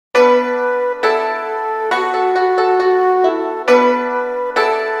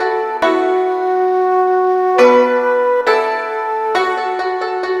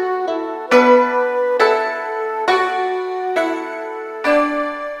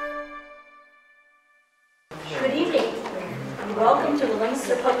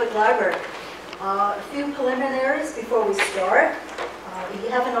Leominster Public Library. A few preliminaries before we start. If you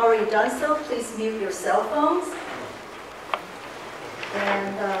haven't already done so, please mute your cell phones.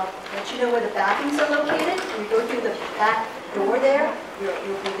 And let you know where the bathrooms are located. You go through the back door there,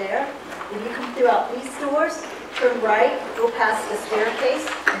 you'll be there. If you come throughout these doors, turn right, go past the staircase,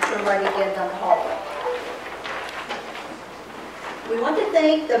 and turn right again down the hallway. We want to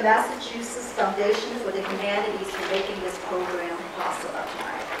thank the Massachusetts Foundation for the Humanities for making this program possible.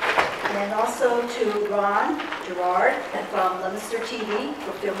 And also to Ron Gerard from Leominster TV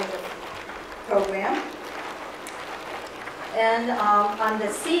for filming the program. And on the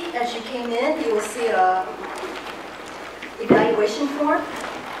seat as you came in, you will see a evaluation form.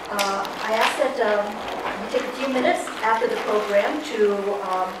 I ask that you take a few minutes after the program to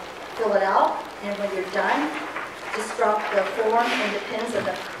fill it out, and when you're done, just drop the form and the pins at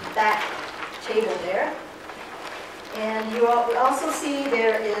the back table there. And you also see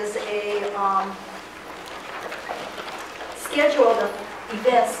there is a schedule of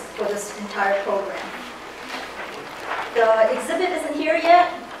events for this entire program. The exhibit isn't here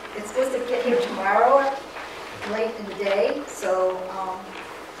yet. It's supposed to get here tomorrow, late in the day. So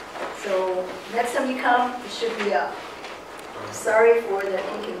next time you come, it should be up. Sorry for the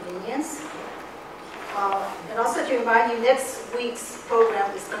inconvenience. And also to remind you, next week's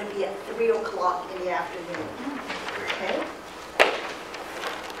program is going to be at 3 o'clock in the afternoon. Okay?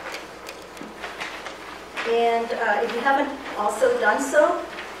 And if you haven't also done so,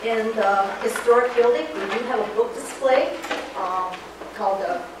 in the historic building, we do have a book display called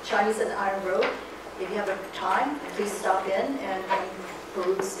the Chinese and Iron Road. If you have time, please stop in and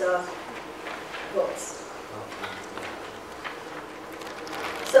peruse the books.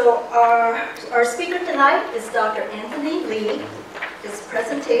 So our speaker tonight is Dr. Anthony Lee. His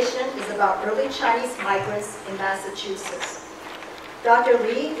presentation is about early Chinese migrants in Massachusetts. Dr.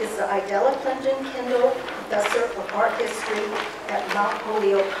 Lee is the Idella Clinton Kendall Professor of Art History at Mount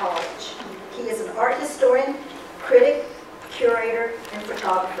Holyoke College. He is an art historian, critic, curator, and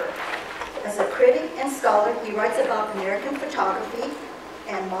photographer. As a critic and scholar, he writes about American photography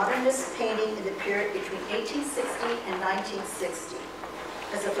and modernist painting in the period between 1860 and 1960.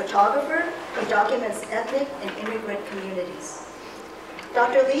 As a photographer, he documents ethnic and immigrant communities.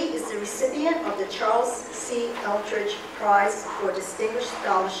 Dr. Lee is the recipient of the Charles C. Eldridge Prize for Distinguished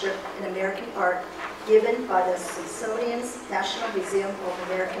Scholarship in American Art, given by the Smithsonian's National Museum of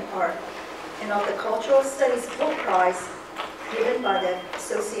American Art, and of the Cultural Studies Book Prize, given by the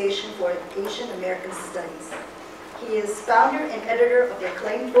Association for Asian American Studies. He is founder and editor of the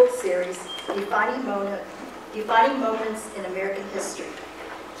acclaimed book series, Defining Moments in American History.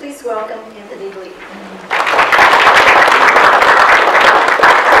 Please welcome Anthony Lee.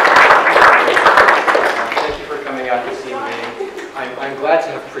 Thank you for coming out this evening. I'm glad to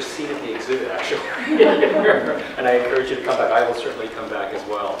have preceded the exhibit, actually. And I encourage you to come back. I will certainly come back as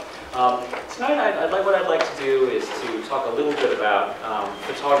well. Tonight, what I'd like to do is to talk a little bit about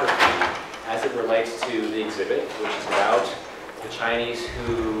photography as it relates to the exhibit, which is about the Chinese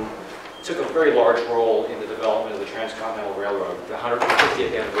who took a very large role in the development of the Transcontinental Railroad, the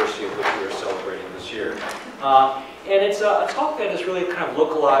 150th anniversary of which we are celebrating this year. And it's a talk that is really kind of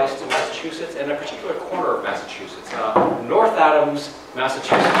localized to Massachusetts and a particular corner of Massachusetts. North Adams,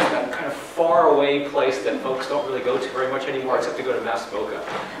 Massachusetts, that kind of far away place that folks don't really go to very much anymore except to go to Massapoca.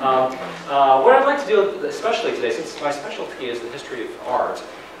 What I'd like to do, especially today, since my specialty is the history of art,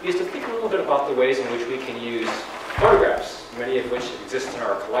 is to think a little bit about the ways in which we can use photographs, many of which exist in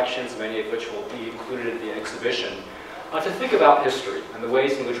our collections, many of which will be included in the exhibition, to think about history and the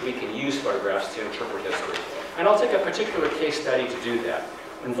ways in which we can use photographs to interpret history. And I'll take a particular case study to do that,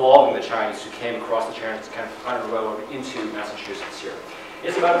 involving the Chinese who came across the Transcontinental Railroad into Massachusetts here.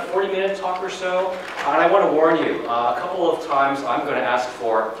 It's about a 40-minute talk or so, and I want to warn you, a couple of times I'm going to ask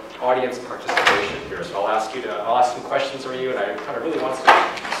for audience participation here. So I'll ask some questions of you, and I kind of really want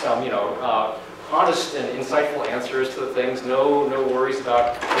some honest and insightful answers to the things. No worries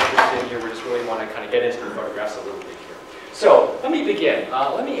about what you're seeing here. We just really want to kind of get into the photographs a little bit here. So let me begin.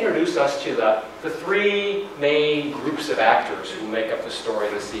 Let me introduce us to the three main groups of actors who make up the story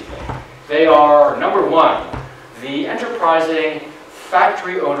this evening. They are, number one, the enterprising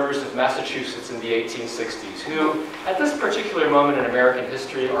factory owners of Massachusetts in the 1860s, who, at this particular moment in American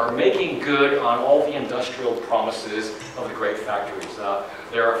history, are making good on all the industrial promises of the great factories.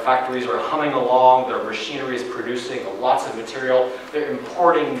 Their factories are humming along, their machinery is producing lots of material, they're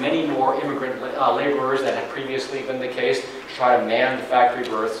importing many more immigrant laborers than had previously been the case to try to man the factory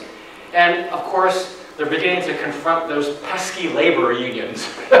berths. And, of course, they're beginning to confront those pesky labor unions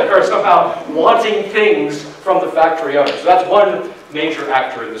that are somehow wanting things from the factory owners. So that's one major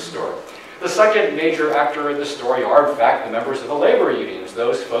actor in the story. The second major actor in the story are, in fact, the members of the labor unions,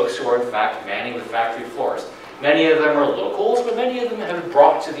 those folks who are, in fact, manning the factory floors. Many of them are locals, but many of them have been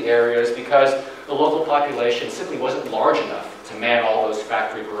brought to the areas because the local population simply wasn't large enough to man all those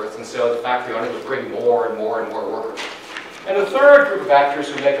factory berths, and so the factory owner would bring more and more and more workers. And the third group of actors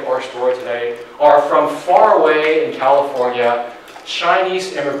who make up our story today are from far away in California,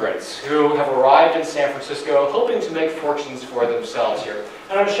 Chinese immigrants who have arrived in San Francisco hoping to make fortunes for themselves here.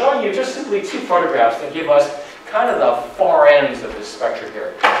 And I'm showing you just simply two photographs that give us kind of the far ends of this spectrum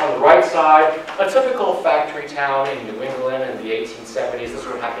here. On the right side, a typical factory town in New England in the 1870s. This is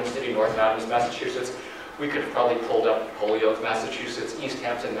what happens to be North Adams, Massachusetts. We could have probably pulled up Holyoke, Massachusetts, East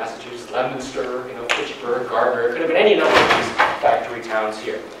Hampton, Massachusetts, Leominster, Fitchburg, Gardner. It could have been any number of these factory towns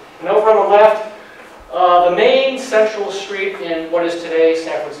here. And over on the left, the main central street in what is today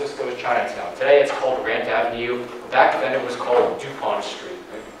San Francisco's Chinatown. Today it's called Grant Avenue. Back then it was called DuPont Street.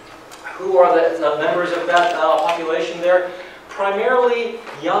 Who are the members of that population there? Primarily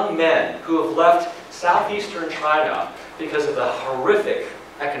young men who have left southeastern China because of the horrific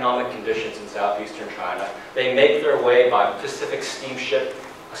economic conditions in southeastern China. They make their way by Pacific steamship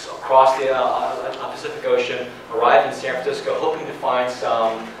across the Pacific Ocean, arrive in San Francisco hoping to find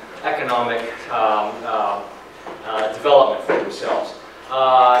some economic development for themselves.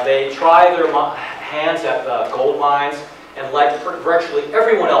 They try their hands at the gold mines, and like virtually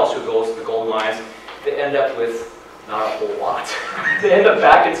everyone else who goes to the gold mines, they end up with not a whole lot. They end up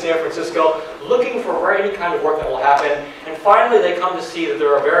back in San Francisco looking for any kind of work that will happen, and finally they come to see that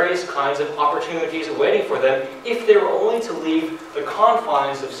there are various kinds of opportunities waiting for them if they were only to leave the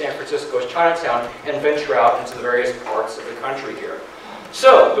confines of San Francisco's Chinatown and venture out into the various parts of the country here.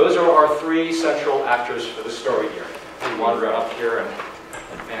 So, those are our three central actors for the story here. We wander up here and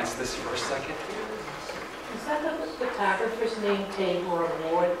advance this for a second. Is that the photographer's name, Tabor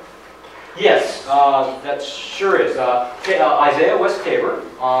Ward? Yes, that sure is. Isaiah West Tabor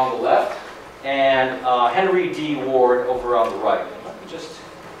on the left, and Henry D. Ward over on the right. Let me just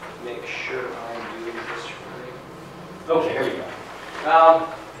make sure I'm doing this right. Okay, here we go.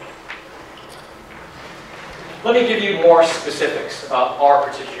 Let me give you more specifics about our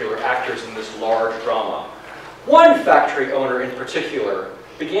particular actors in this large drama. One factory owner in particular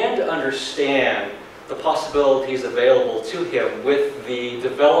began to understand the possibilities available to him with the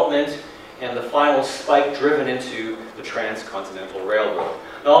development and the final spike driven into the Transcontinental Railroad.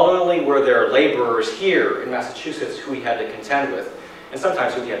 Not only were there laborers here in Massachusetts who he had to contend with, and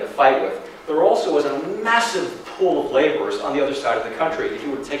sometimes who he had to fight with, there also was a massive pool of laborers on the other side of the country if he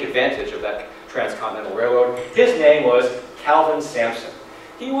would take advantage of that Transcontinental Railroad. His name was Calvin Sampson.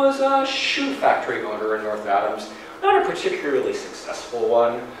 He was a shoe factory owner in North Adams, not a particularly successful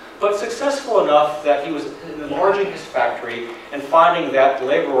one, but successful enough that he was enlarging his factory and finding that the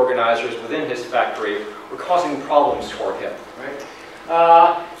labor organizers within his factory were causing problems for him.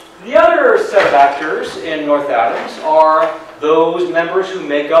 Right? The other set of actors in North Adams are those members who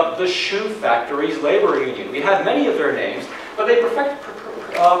make up the shoe factory's labor union. We have many of their names, but they prefer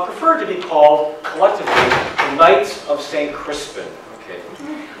to be called collectively the Knights of St. Crispin. Okay.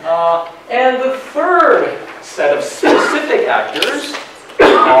 And the third set of specific actors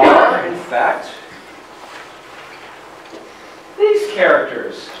are, in fact, these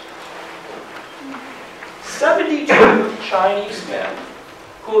characters. 72 Chinese men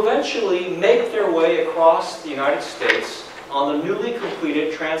who eventually make their way across the United States on the newly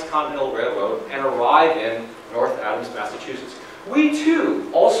completed Transcontinental Railroad and arrive in North Adams, Massachusetts. We too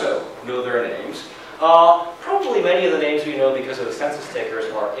also know their names. Probably many of the names we know because of the census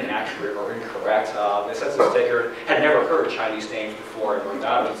takers are inaccurate or incorrect. The census taker had never heard Chinese names before in North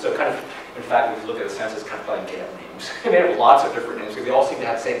Adams, so kind of, in fact, if you look at the census, kind of probably made up names. They have lots of different names because they all seem to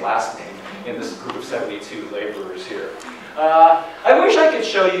have the same last name in this group of 72 laborers here. I wish I could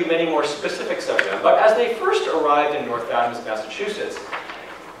show you many more specifics of them, but as they first arrived in North Adams, Massachusetts,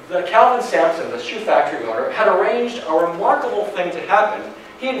 the Calvin Sampson, the shoe factory owner, had arranged a remarkable thing to happen.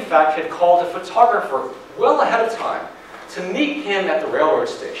 He, in fact, had called a photographer well ahead of time to meet him at the railroad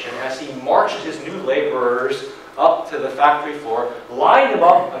station as he marched his new laborers up to the factory floor, lined them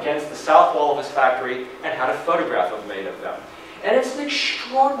up against the south wall of his factory, and had a photograph made of them. And it's an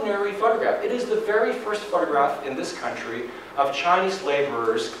extraordinary photograph. It is the very first photograph in this country of Chinese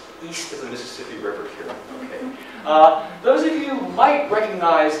laborers east of the Mississippi River here. Okay. Those of you might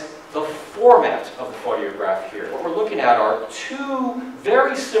recognize the format of the photograph here. What we're looking at are two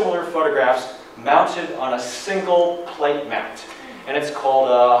very similar photographs mounted on a single plate mount. and it's called,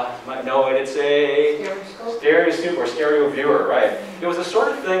 you might know it, it's a stereoscope or stereo viewer, right? It was a sort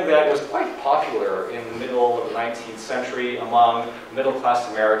of thing that was quite popular in the middle of the 19th century among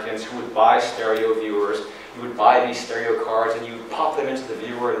middle-class Americans who would buy stereo viewers. You would buy these stereo cards and you would pop them into the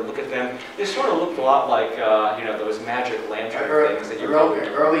viewer and look at them. They sort of looked a lot like, you know, those magic lantern things that you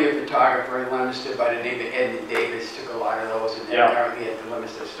earlier photographer in Leominster by the name of Edmund Davis took a lot of those, and they're currently at the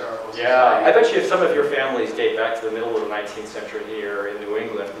Leominster Historical Society. Yeah, I bet you if some of your families date back to the middle of the 19th century here in New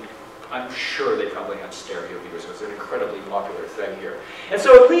England, I'm sure they probably have stereo viewers. It's an incredibly popular thing here. And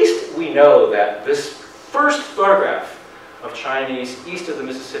so at least we know that this first photograph of Chinese east of the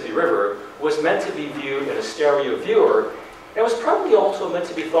Mississippi River was meant to be viewed in a stereo viewer. It was probably also meant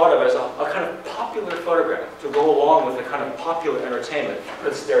to be thought of as a kind of popular photograph to go along with the kind of popular entertainment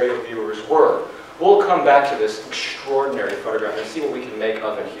that stereo viewers were. We'll come back to this extraordinary photograph and see what we can make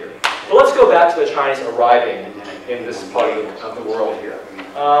of it here. But let's go back to the Chinese arriving in this part of the world here.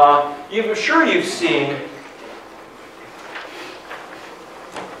 I'm sure you've seen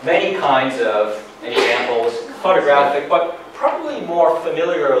many kinds of examples, photographic, but probably more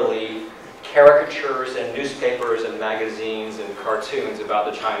familiarly caricatures and newspapers and magazines and cartoons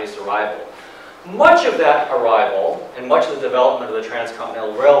about the Chinese arrival. Much of that arrival and much of the development of the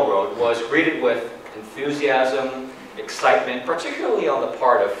Transcontinental Railroad was greeted with enthusiasm, excitement, particularly on the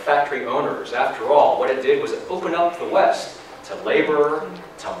part of factory owners. After all, what it did was open up the West to labor,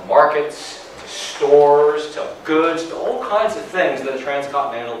 to markets, to stores, to goods, to all kinds of things that the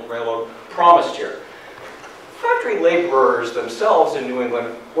Transcontinental Railroad promised here. Factory laborers themselves in New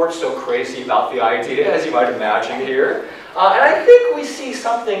England weren't so crazy about the idea, as you might imagine here. And I think we see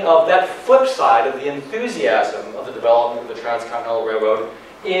something of that flip side of the enthusiasm of the development of the Transcontinental Railroad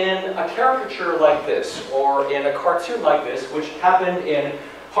in a caricature like this, or in a cartoon like this, which happened in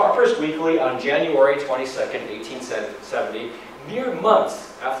Harper's Weekly on January 22nd, 1870, mere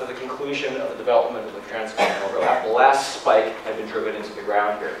months after the conclusion of the development of the Transcontinental Railroad, after the last spike had been driven into the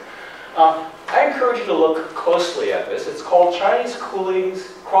ground here. I encourage you to look closely at this. It's called Chinese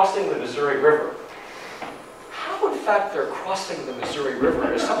Coolies Crossing the Missouri River. How, in fact, they're crossing the Missouri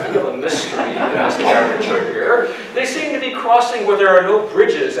River is something of a mystery in this caricature here. They seem to be crossing where there are no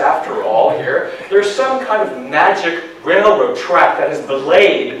bridges, after all, here. There's some kind of magic railroad track that is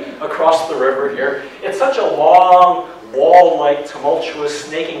belayed across the river here. It's such a long, wall-like, tumultuous,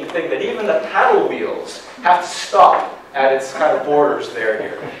 snaking thing that even the paddle wheels have to stop at its kind of borders there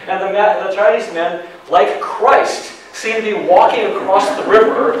here. And the Chinese men, like Christ, seem to be walking across the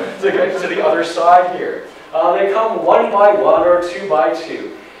river to get to the other side here. They come one by one or two by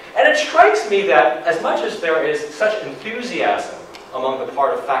two. And it strikes me that as much as there is such enthusiasm among the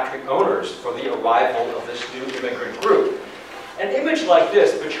part of factory owners for the arrival of this new immigrant group, an image like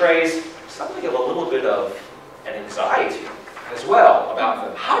this betrays something of a little bit of an anxiety as well about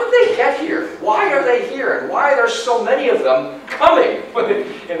them. How did they get here? Why are they here? And why are there so many of them coming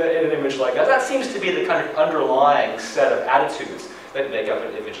in an image like that? That seems to be the kind of underlying set of attitudes that make up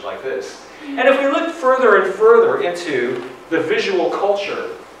an image like this. And if we look further and further into the visual culture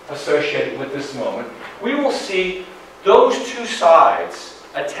associated with this moment, we will see those two sides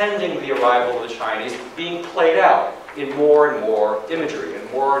attending the arrival of the Chinese being played out in more and more imagery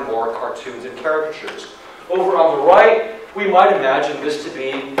and more cartoons and caricatures. Over on the right, we might imagine this to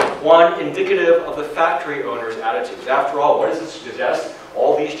be one indicative of the factory owner's attitudes. After all, what does it suggest?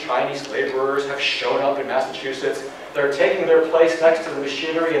 All these Chinese laborers have shown up in Massachusetts. They're taking their place next to the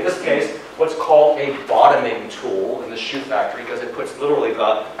machinery, in this case, what's called a bottoming tool in the shoe factory, because it puts literally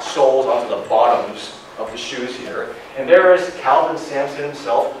the soles onto the bottoms of the shoes here. And there is Calvin Sampson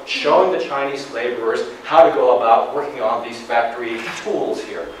himself showing the Chinese laborers how to go about working on these factory tools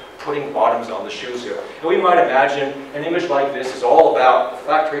here, putting bottoms on the shoes here. And we might imagine an image like this is all about the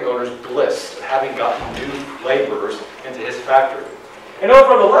factory owner's bliss of having gotten new laborers into his factory. And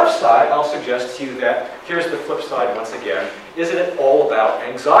over on the left side, I'll suggest to you that here's the flip side once again. Isn't it all about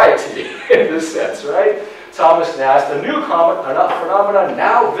anxiety in this sense, right? Thomas Nast, a new phenomenon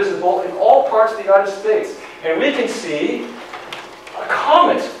now visible in all parts of the United States. And we can see a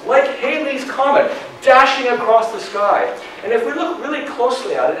comet, like Halley's Comet, dashing across the sky. And if we look really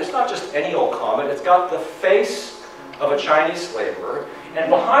closely at it, it's not just any old comet. It's got the face of a Chinese laborer. And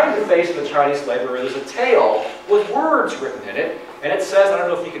behind the face of the Chinese laborer, there's a tail with words written in it. And it says, I don't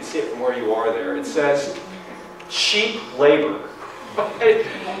know if you can see it from where you are there, it says, cheap labor.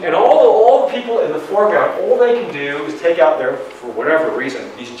 And all the people in the foreground, all they can do is take out their, for whatever reason,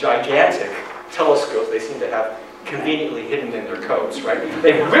 these gigantic telescopes they seem to have conveniently hidden in their coats, right?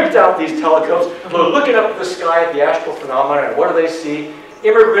 They've ripped out these telescopes, they're looking up at the sky at the astral phenomena, and what do they see?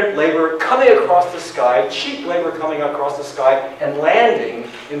 immigrant labor coming across the sky, cheap labor coming across the sky, and landing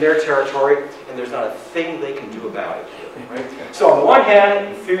in their territory, and there's not a thing they can do about it here, right? So on the one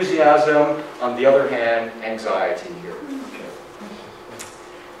hand, enthusiasm, on the other hand, anxiety here. Okay.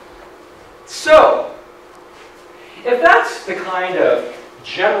 So, if that's the kind of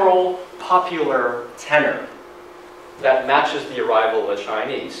general popular tenor that matches the arrival of the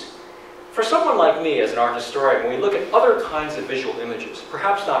Chinese, for someone like me as an art historian, when we look at other kinds of visual images,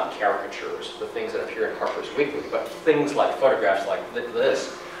 perhaps not caricatures, the things that appear in Harper's Weekly, but things like photographs like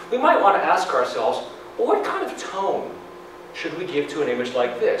this, we might want to ask ourselves, well, what kind of tone should we give to an image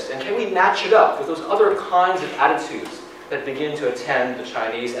like this? And can we match it up with those other kinds of attitudes that begin to attend the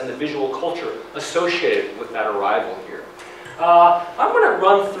Chinese and the visual culture associated with that arrival here? I'm going to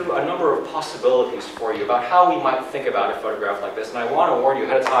run through a number of possibilities for you about how we might think about a photograph like this, and I want to warn you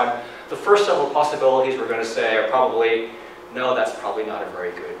ahead of time, the first several possibilities we're going to say are probably, no, that's probably not a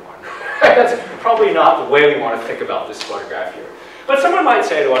very good one. That's probably not the way we want to think about this photograph here. But someone might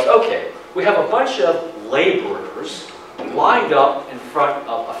say to us, okay, we have a bunch of laborers lined up in front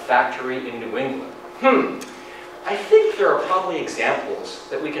of a factory in New England. I think there are probably examples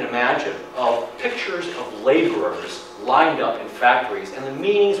that we can imagine of pictures of laborers lined up in factories and the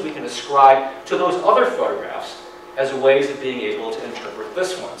meanings we can ascribe to those other photographs as ways of being able to interpret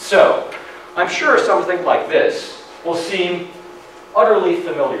this one. So, I'm sure something like this will seem utterly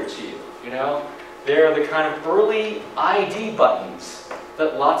familiar to you, you know? They're the kind of early ID buttons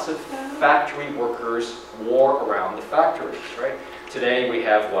that lots of factory workers wore around the factories, right? Today we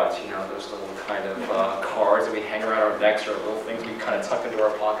have what, you know, those little kind of cards that we hang around our necks, or little things we kind of tuck into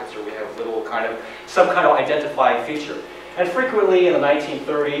our pockets, or we have little kind of, some kind of identifying feature. And frequently in the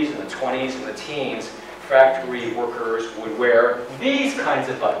 1930s and the 20s and the teens, factory workers would wear these kinds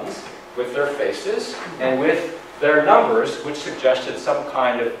of buttons with their faces and with their numbers, which suggested some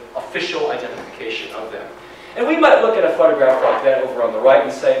kind of official identification of them. And we might look at a photograph like that over on the right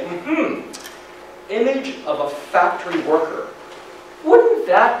and say, image of a factory worker. Wouldn't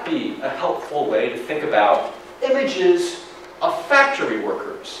that be a helpful way to think about images of factory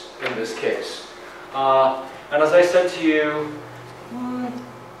workers in this case? And as I said to you,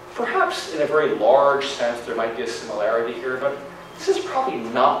 perhaps in a very large sense there might be a similarity here, but this is probably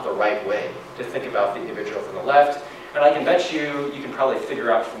not the right way to think about the image over on the left. And I can bet you can probably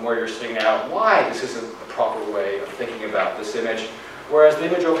figure out from where you're sitting now why this isn't the proper way of thinking about this image. Whereas the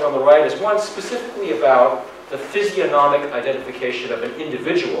image over on the right is one specifically about the physiognomic identification of an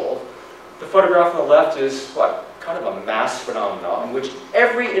individual. The photograph on the left is, what, kind of a mass phenomenon in which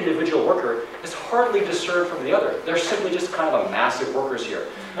every individual worker is hardly discerned from the other. They're simply just kind of a mass of workers here.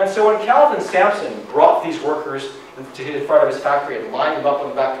 And so when Calvin Sampson brought these workers to in front of his factory and lined them up on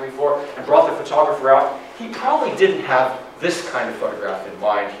the factory floor and brought the photographer out, he probably didn't have this kind of photograph in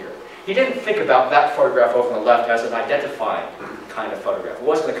mind here. He didn't think about that photograph over on the left as an identifying kind of photograph. It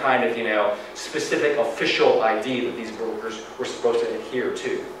wasn't the kind of, you know, specific official ID that these workers were supposed to adhere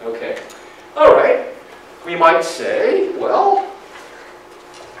to. Okay. All right. We might say, well,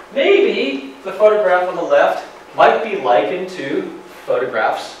 maybe the photograph on the left might be likened to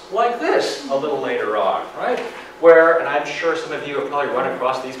photographs like this a little later on, right? Where, and I'm sure some of you have probably run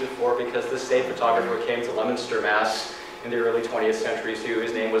across these before because this same photographer came to Leominster, Mass. In the early 20th century too.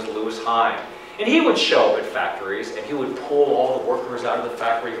 His name was Lewis Hine. And he would show up at factories and he would pull all the workers out of the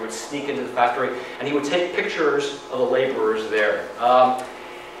factory, he would sneak into the factory, and he would take pictures of the laborers there.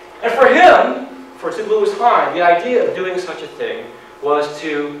 And for him, for Lewis Hine, the idea of doing such a thing was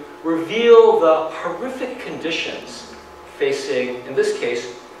to reveal the horrific conditions facing, in this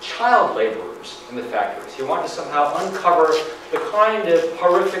case, child laborers in the factories. He wanted to somehow uncover the kind of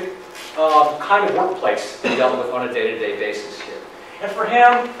horrific kind of workplace he dealt with on a day-to-day basis here. And for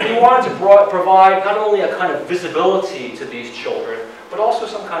him, he wanted to provide not only a kind of visibility to these children, but also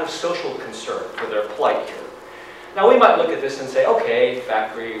some kind of social concern for their plight here. Now we might look at this and say, okay,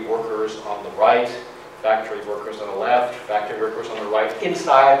 factory workers on the right, factory workers on the left, factory workers on the right,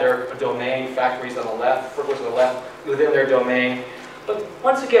 inside their domain, factories on the left, workers on the left, within their domain. But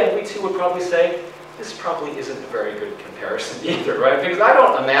once again, we too would probably say, this probably isn't a very good comparison either, right? Because I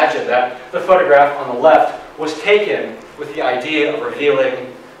don't imagine that the photograph on the left was taken with the idea of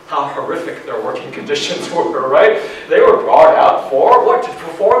revealing how horrific their working conditions were, right? They were brought out for what? To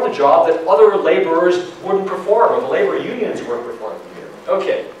perform the job that other laborers wouldn't perform, or the labor unions weren't performing here.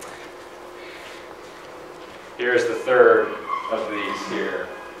 Okay. Here's the third of these here.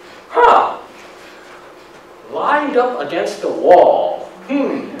 Lined up against the wall.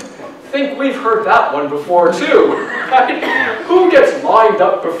 Think we've heard that one before too, right? who gets lined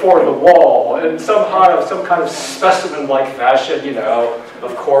up before the wall in some kind of specimen-like fashion, you know.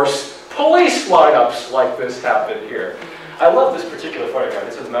 Of course, police lineups like this happen here. I love this particular photograph.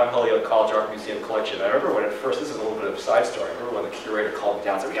 This is Mount Holyoke College Art Museum collection. I remember when at first, this is a little bit of a side story. I remember when the curator called me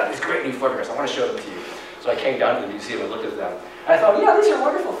down and said, we got these great new photographs, I want to show them to you. So I came down to the museum and looked at them. And I thought, yeah, these are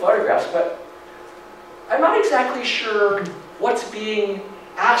wonderful photographs, but I'm not exactly sure what's being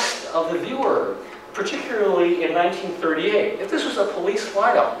asked of the viewer, particularly in 1938. If this was a police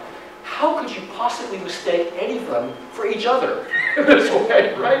lineup, how could you possibly mistake any of them for each other in this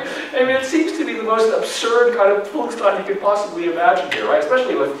way, right? I mean, it seems to be the most absurd kind of police line you could possibly imagine here, right?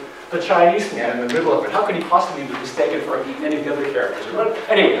 Especially with the Chinese man in the middle of it. How could he possibly be mistaken for any of the other characters? But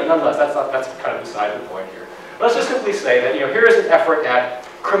anyway, nonetheless, that's kind of beside the point here. Let's just simply say that, you know, here is an effort at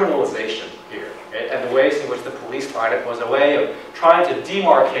criminalization here, okay? And the ways in which the police lineup was a way of trying to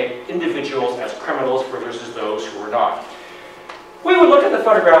demarcate individuals as criminals versus those who were not. We would look at the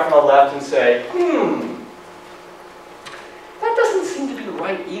photograph on the left and say, that doesn't seem to be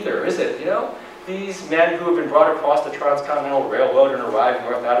right either, is it? You know, these men who have been brought across the Transcontinental Railroad and arrived in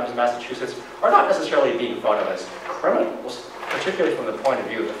North Adams, Massachusetts, are not necessarily being thought of as criminals, particularly from the point of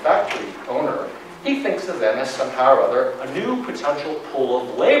view of the factory owner. He thinks of them as somehow or other a new potential pool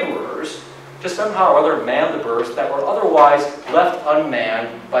of laborers to somehow or other man the berths that were otherwise left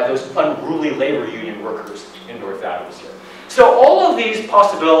unmanned by those unruly labor union workers in North Adams here. So all of these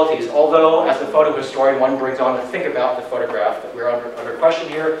possibilities, although as a photo historian one brings on to think about the photograph that we're under question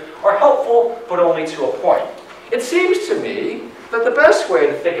here, are helpful, but only to a point. It seems to me that the best way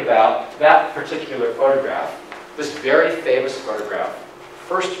to think about that particular photograph, this very famous photograph,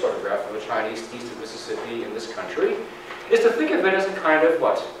 first photograph of the Chinese east of Mississippi in this country, is to think of it as a kind of,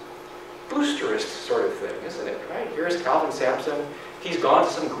 what, boosterist sort of thing, isn't it, right? Here's Calvin Sampson. He's gone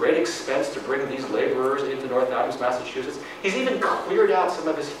to some great expense to bring these laborers into North Adams, Massachusetts. He's even cleared out some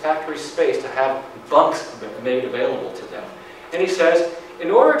of his factory space to have bunks made available to them. And he says, in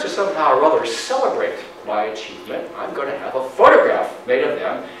order to somehow or other celebrate my achievement, I'm going to have a photograph made of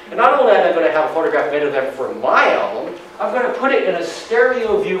them. And not only am I going to have a photograph made of them for my album, I'm going to put it in a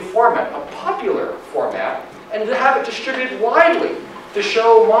stereo view format, a popular format, and to have it distributed widely to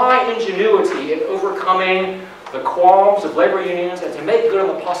show my ingenuity in overcoming the qualms of labor unions and to make good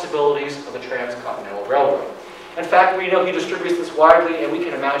on the possibilities of the Transcontinental Railroad. In fact, we know he distributes this widely, and we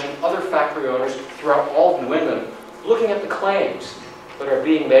can imagine other factory owners throughout all of New England looking at the claims that are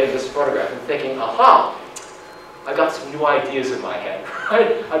being made in this photograph and thinking, aha, I've got some new ideas in my head,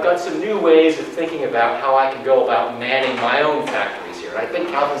 right? I've got some new ways of thinking about how I can go about manning my own factories here. And I think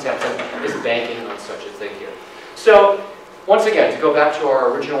Calvin Sampson is banking on such a thing here. So, once again, to go back to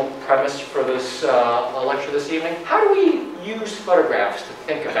our original premise for this lecture this evening, how do we use photographs to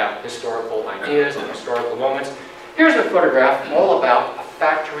think about historical ideas and historical moments? Here's a photograph all about a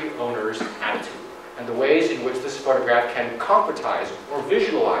factory owner's attitude and the ways in which this photograph can concretize or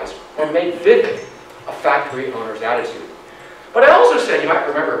visualize or make vivid a factory owner's attitude. But I also said, you might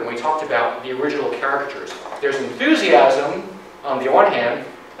remember when we talked about the original caricatures, there's enthusiasm on the one hand,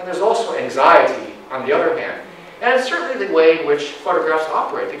 and there's also anxiety on the other hand. And it's certainly the way in which photographs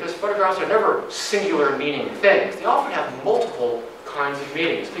operate, because photographs are never singular meaning things. They often have multiple kinds of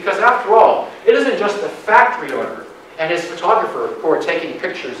meanings. Because after all, it isn't just the factory owner and his photographer who are taking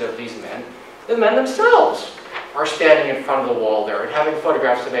pictures of these men. The men themselves are standing in front of the wall there and having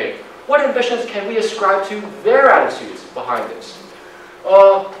photographs made. What ambitions can we ascribe to their attitudes behind this?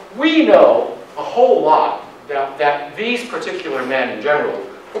 We know a whole lot that these particular men in general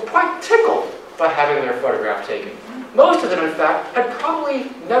were quite tickled by having their photograph taken. Most of them, in fact, had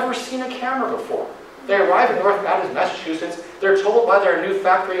probably never seen a camera before. They arrive in North Adams, Massachusetts. They're told by their new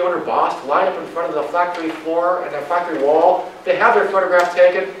factory owner boss to line up in front of the factory floor and the factory wall. They have their photograph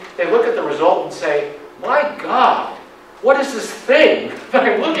taken. They look at the result and say, my God, what is this thing that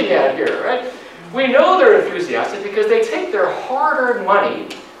I'm looking at here, right? We know they're enthusiastic because they take their hard-earned money,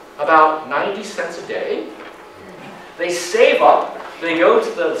 about 90 cents a day. They save up. They go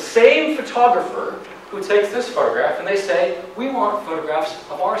to the same photographer who takes this photograph and they say, we want photographs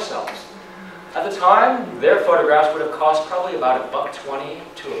of ourselves. At the time, their photographs would have cost probably about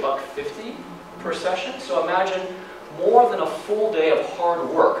 $1.20 to $1.50 per session. So imagine more than a full day of hard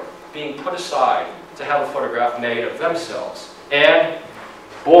work being put aside to have a photograph made of themselves. And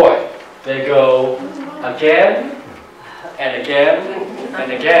boy, they go again and again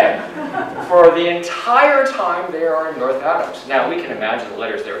and again for the entire time they are in North Adams. Now, we can imagine the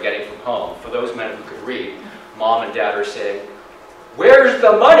letters they were getting from home. For those men who could read, Mom and Dad are saying, where's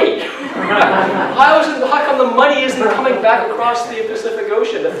the money? How come the money isn't coming back across the Pacific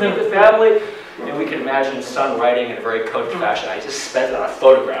Ocean to feed the family? And we can imagine Sun writing in a very coded fashion. I just spent it on a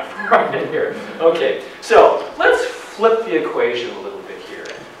photograph right in here. Okay, so let's flip the equation a little bit here.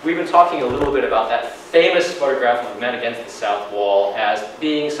 We've been talking a little bit about that famous photograph of men against the south wall as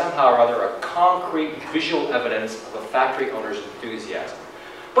being somehow or other a concrete visual evidence of a factory owner's enthusiasm.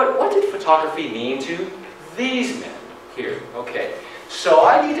 But what did photography mean to these men here? Okay, so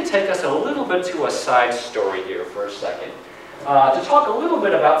I need to take us a little bit to a side story here for a second to talk a little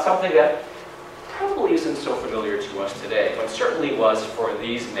bit about something that probably isn't so familiar to us today, but certainly was for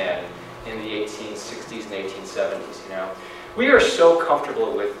these men in the 1860s and 1870s, you know. We are so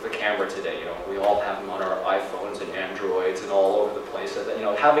comfortable with the camera today, you know. We all have them on our iPhones and Androids and all over the place, so that, you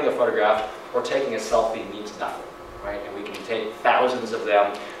know, having a photograph or taking a selfie means nothing, right? And we can take thousands of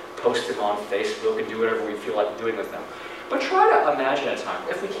them, post them on Facebook, and do whatever we feel like doing with them. But try to imagine a time,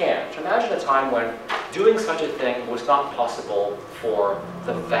 if we can, to imagine a time when doing such a thing was not possible for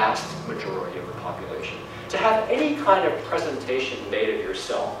the vast majority of the population. To have any kind of presentation made of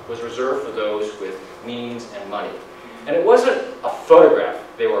yourself was reserved for those with means and money. And it wasn't a photograph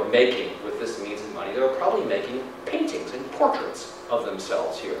they were making with this means and money. They were probably making paintings and portraits of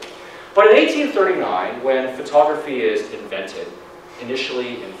themselves here. But in 1839, when photography is invented,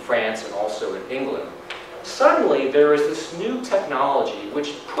 initially in France and also in England, suddenly there is this new technology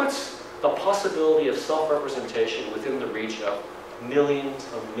which puts the possibility of self-representation within the reach of millions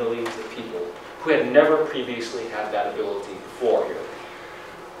of people who had never previously had that ability before here.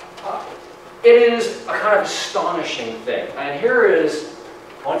 It is a kind of astonishing thing. And here is,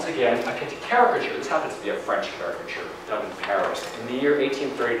 once again, a caricature. This happens to be a French caricature done in Paris in the year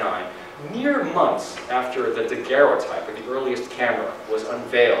 1839, mere months after the daguerreotype, or the earliest camera, was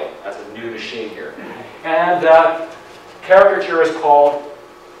unveiled as a new machine here. And the caricature is called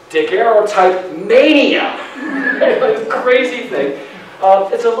Daguerreotype Mania. It's a crazy thing.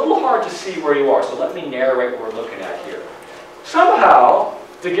 It's a little hard to see where you are, so let me narrate what we're looking at here. Somehow,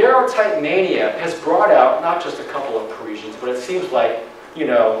 daguerreotype mania has brought out not just a couple of Parisians, but it seems like, you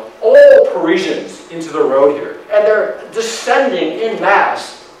know, all Parisians into the road here. And they're descending in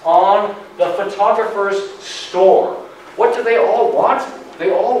mass on the photographer's store. What do they all want?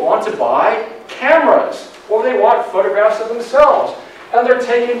 They all want to buy cameras, or they want photographs of themselves. And they're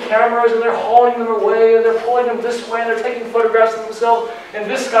taking cameras and they're hauling them away and they're pulling them this way and they're taking photographs of themselves. And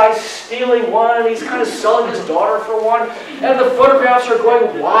this guy's stealing one and he's kind of selling his daughter for one. And the photographs are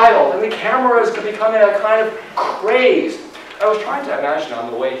going wild and the camera is becoming a kind of craze. I was trying to imagine on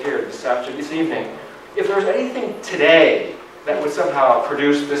the way here this evening, if there was anything today that would somehow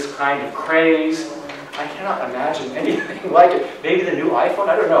produce this kind of craze. I cannot imagine anything like it. Maybe the new iPhone,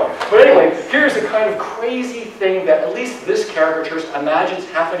 I don't know. But anyway, here's the kind of crazy thing that at least this caricature imagines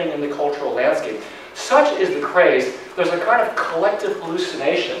happening in the cultural landscape. Such is the craze, there's a kind of collective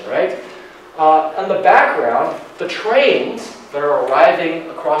hallucination, right? In the background, the trains that are arriving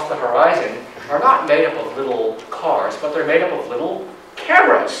across the horizon are not made up of little cars, but they're made up of little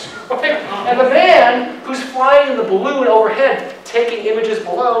cameras. Right? And the man who's flying in the balloon overhead, taking images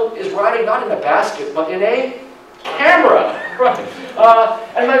below, is riding not in a basket, but in a camera. Right?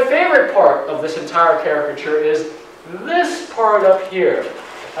 And my favorite part of this entire caricature is this part up here.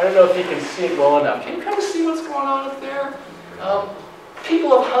 I don't know if you can see it well enough. Can you kind of see what's going on up there?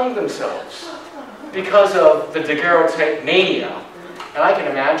 People have hung themselves because of the daguerreotype mania. And I can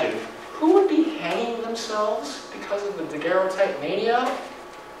imagine, who would be hanging themselves because of the daguerreotype mania?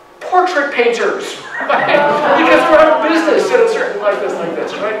 Portrait painters, right? Because we're out of business in a certain like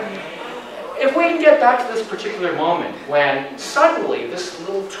this, right? If we can get back to this particular moment when suddenly this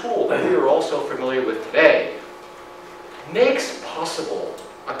little tool that we are also familiar with today makes possible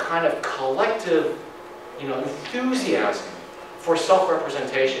a kind of collective, enthusiasm for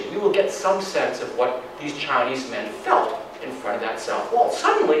self-representation, we will get some sense of what these Chinese men felt in front of that south wall.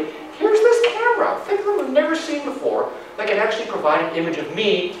 Suddenly, here's this camera, a thing we've never seen before, that can actually provide an image of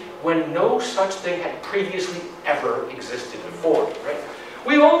me when no such thing had previously ever existed before, right?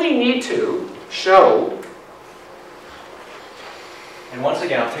 We only need to show, and once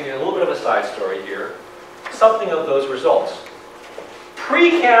again, I'm taking a little bit of a side story here, something of those results.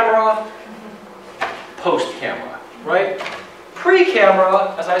 Pre-camera, post-camera, right?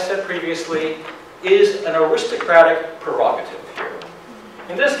 Pre-camera, as I said previously, is an aristocratic prerogative here.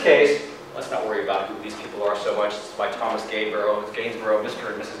 In this case, let's not worry about who these people are so much. It's by Thomas Gainsborough,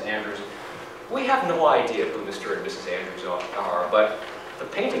 Mr. and Mrs. Andrews. We have no idea who Mr. and Mrs. Andrews are, but the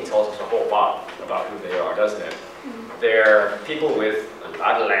painting tells us a whole lot about who they are, doesn't it? They're people with a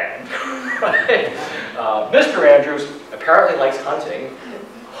lot of land. Right? Mr. Andrews apparently likes hunting.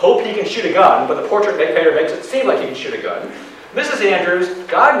 Hope he can shoot a gun, but the portrait painter makes it seem like he can shoot a gun. Mrs. Andrews,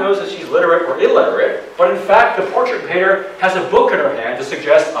 God knows that she's literate or illiterate, but in fact, the portrait painter has a book in her hand to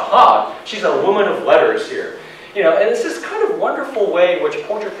suggest, aha, she's a woman of letters here. You know, and it's this kind of wonderful way in which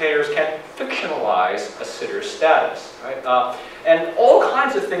portrait painters can fictionalize a sitter's status, right? And all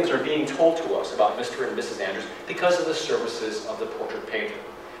kinds of things are being told to us about Mr. and Mrs. Andrews because of the services of the portrait painter.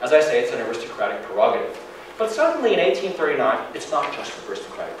 As I say, it's an aristocratic prerogative. But suddenly in 1839, it's not just an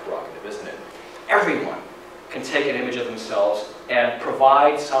aristocratic prerogative, isn't it? Everyone can take an image of themselves and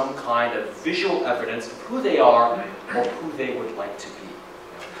provide some kind of visual evidence of who they are or who they would like to be.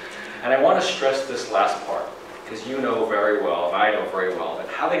 And I want to stress this last part, because you know very well, and I know very well, that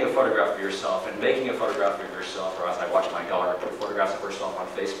having a photograph of yourself and making a photograph of yourself, or as I watch my daughter put photographs of herself on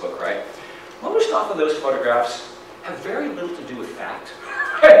Facebook, right? Most often those photographs have very little to do with fact,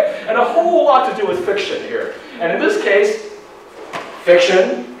 and a whole lot to do with fiction here. And in this case,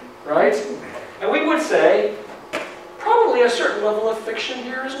 fiction, right? And we would say, probably a certain level of fiction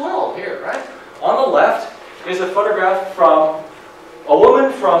here as well, here, right? On the left is a photograph from a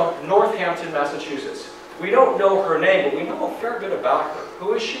woman from Northampton, Massachusetts. We don't know her name, but we know a fair bit about her.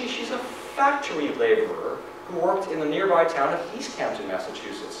 Who is she? She's a factory laborer who worked in the nearby town of East Hampton,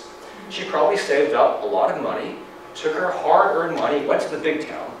 Massachusetts. She probably saved up a lot of money, took her hard-earned money, went to the big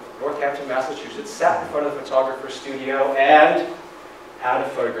town, Northampton, Massachusetts, sat in front of the photographer's studio, and had a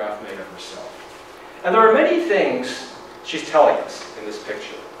photograph made of herself. And there are many things she's telling us in this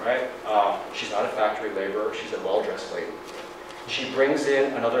picture, right? She's not a factory laborer, she's a well-dressed lady. She brings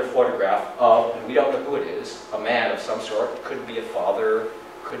in another photograph of, and we don't know who it is, a man of some sort. Could be a father,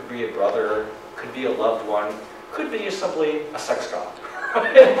 could be a brother, could be a loved one, could be simply a sex god.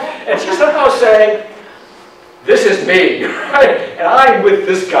 And she's somehow saying, this is me, right? And I'm with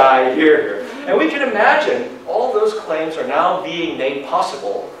this guy here. And we can imagine all those claims are now being made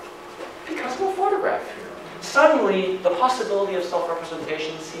possible because of a photograph here. Suddenly, the possibility of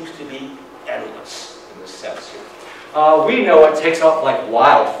self-representation seems to be endless in this sense here. We know it takes off like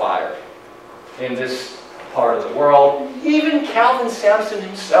wildfire in this part of the world. Even Calvin Sampson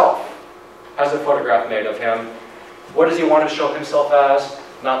himself has a photograph made of him. What does he want to show himself as?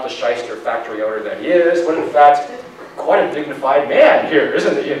 Not the shyster factory owner that he is, but in fact, quite a dignified man here,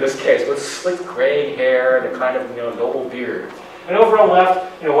 isn't he, in this case, with slick gray hair and a kind of noble beard. And over on the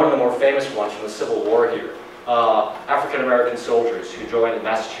left, one of the more famous ones from the Civil War here, African-American soldiers who joined the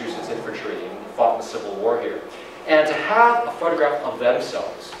Massachusetts infantry and fought in the Civil War here. And to have a photograph of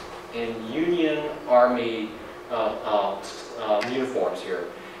themselves in Union Army uniforms here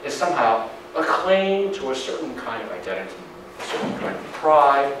is somehow a claim to a certain kind of identity, a certain kind of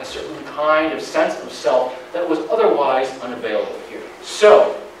pride, a certain kind of sense of self that was otherwise unavailable here.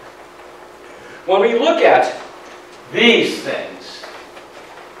 So, when we look at these things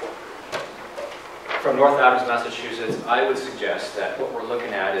from North Adams, Massachusetts, I would suggest that what we're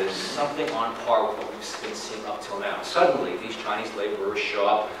looking at is something on par with what we've been seeing up till now. Suddenly, these Chinese laborers show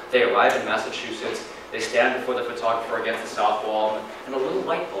up, they arrive in Massachusetts, they stand before the photographer against the south wall, and a little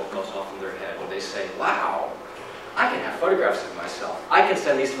light bulb goes off in their head where they say, wow, I can have photographs of myself. I can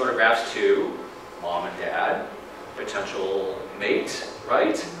send these photographs to mom and dad, potential mate,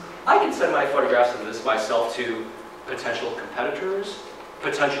 right? I can send my photographs of this myself to potential competitors,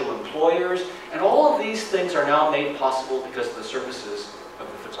 potential employers, and all of these things are now made possible because of the services of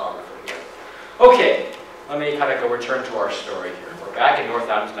the photographer here. Okay, let me kind of go return to our story here. We're back in North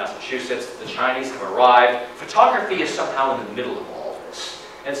Adams, Massachusetts. The Chinese have arrived. Photography is somehow in the middle of all of this,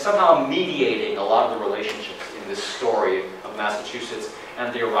 and somehow mediating a lot of the relationships in this story of Massachusetts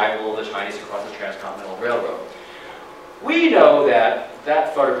and the arrival of the Chinese across the Transcontinental Railroad. We know that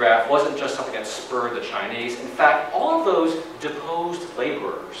that photograph wasn't just something that spurred the Chinese. In fact, all of those deposed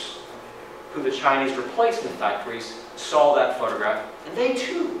laborers who the Chinese replaced in the factories saw that photograph, and they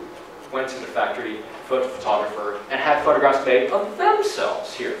too went to the factory photographer and had photographs made of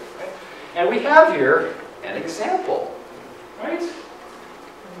themselves here. Right? And we have here an example, right?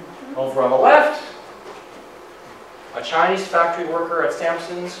 Over on the left, a Chinese factory worker at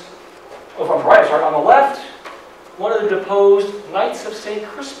Sampson's. Over on the right, sorry, on the left, one of the deposed Knights of St.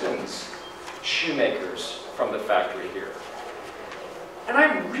 Crispin's shoemakers from the factory here. And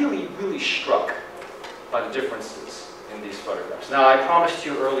I'm really, really struck by the differences in these photographs. Now, I promised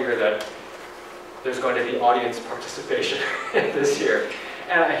you earlier that there's going to be audience participation in this here.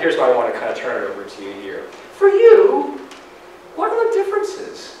 And here's why I want to kind of turn it over to you here. For you, what are the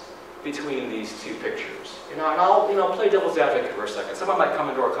differences between these two pictures? And I'll play devil's advocate for a second. Someone might come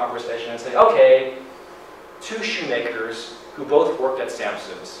into our conversation and say, okay, two shoemakers who both worked at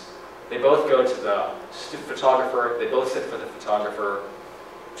Sampson's. They both go to the photographer, they both sit for the photographer,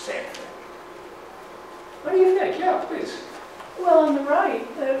 same thing. What do you think? Yeah, please. Well, on the right,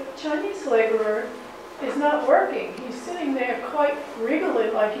 the Chinese laborer is not working. He's sitting there quite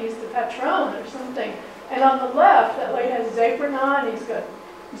regally like he's the patron or something. And on the left, that lady has his apron on, he's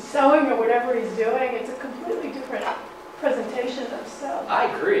sewing or whatever he's doing. It's a completely different presentation of self. I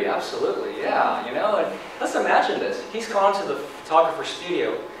agree, absolutely, yeah. You know, and let's imagine this. He's gone to the photographer's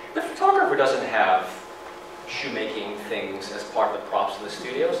studio. The photographer doesn't have shoemaking things as part of the props in the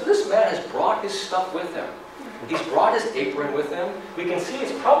studio, so this man has brought his stuff with him. He's brought his apron with him. We can see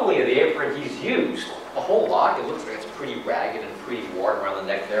it's probably the apron he's used a whole lot. It looks like it's pretty ragged and pretty worn around the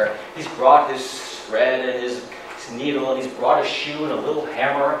neck there. He's brought his thread and his needle, and he's brought a shoe and a little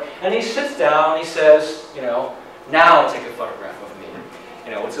hammer, and he sits down and he says, you know, now take a photograph of me.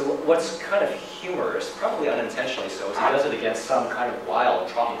 You know, what's kind of humorous, probably unintentionally so, is he does it against some kind of wild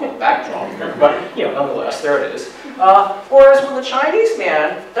tropical backdrop here, but, you know, nonetheless, there it is. Whereas when the Chinese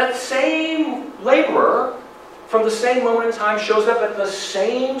man, that same laborer, from the same moment in time, shows up at the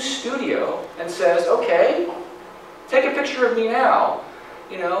same studio and says, okay, take a picture of me now.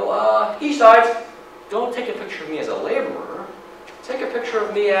 You know, he decides, don't take a picture of me as a laborer, take a picture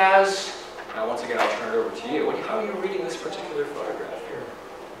of me as, now once again I'll turn it over to you. How are you reading this particular photograph here?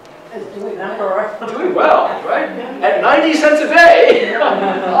 As doing emperor. Doing well, right? At 90 cents a day,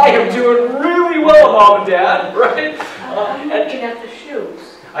 I am doing really well, Mom and Dad, right? Looking at the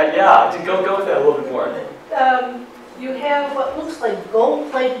shoes. Yeah, to go with that a little bit more. You have what looks like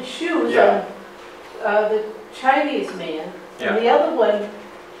gold-plated shoes Yeah. on the Chinese man. Yeah. And the other one,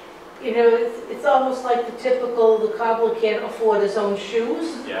 you know, it's almost like the typical, the cobbler can't afford his own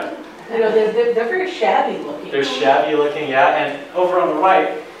shoes. Yeah. You know, they're very shabby looking. They're shabby looking, yeah, and over on the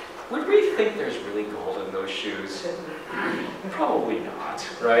right, would we think there's really gold in those shoes? Probably not,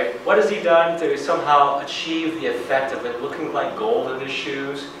 right? What has he done to somehow achieve the effect of it looking like gold in his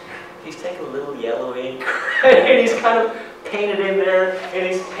shoes? He's taken a little yellow ink, and he's kind of painted in there, and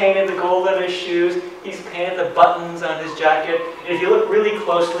he's painted the gold on his shoes, he's painted the buttons on his jacket, and if you look really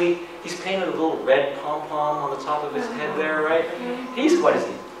closely, he's painted a little red pom-pom on the top of his head there, right? What is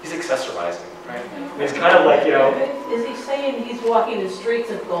he? He's accessorizing, right? He's kind of like, you know... Is he saying he's walking the streets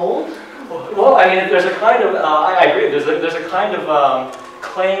of gold? Well, I mean, there's a kind of, I agree, there's a kind of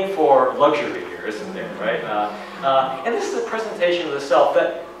claim for luxury here, isn't there, right? And this is a presentation of the self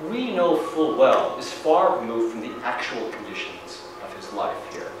that we know full well is far removed from the actual conditions of his life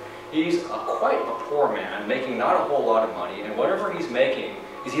here. He's quite a poor man, making not a whole lot of money, and whatever he's making,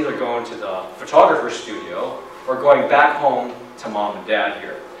 he's either going to the photographer's studio or going back home to Mom and Dad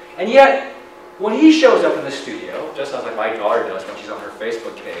here. And yet, when he shows up in the studio, just as like my daughter does when she's on her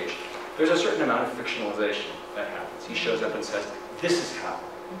Facebook page, there's a certain amount of fictionalization that happens. He shows up and says, this is how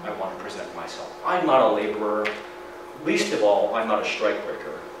I want to present myself. I'm not a laborer. Least of all, I'm not a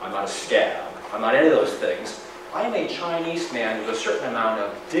strikebreaker. I'm not a scab. I'm not any of those things. I am a Chinese man with a certain amount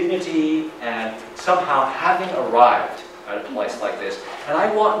of dignity and somehow having arrived at a place like this. And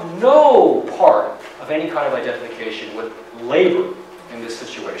I want no part of any kind of identification with labor in this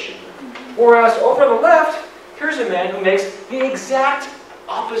situation. Whereas over on the left, here's a man who makes the exact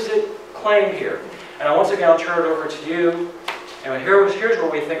opposite claim here. And once again, I'll turn it over to you. And here's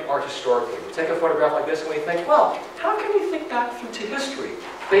where we think art historically. We take a photograph like this and we think, well, how can we think back through to history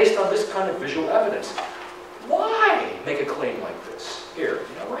based on this kind of visual evidence? Why make a claim like this? Here,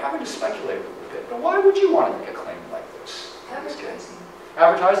 you know, we're having to speculate a little bit, but why would you want to make a claim like this? Advertising.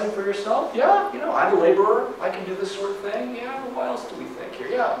 Advertising for yourself? Yeah, you know, I'm a laborer, I can do this sort of thing. Yeah, what else do we think here?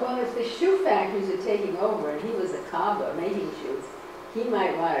 Yeah. Well, if the shoe factories are taking over and he was a cobbler making shoes, he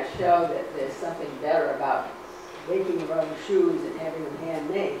might want to show that there's something better about making your own shoes and having them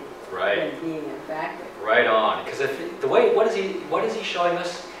handmade than being in a factory. Right on. Because if the way, what is he showing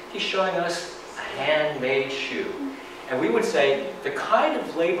us? He's showing us a handmade shoe. And we would say the kind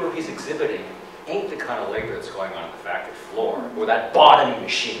of labor he's exhibiting ain't the kind of labor that's going on the factory floor, where that bottoming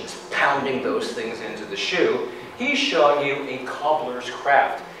machine is pounding those things into the shoe. He's showing you a cobbler's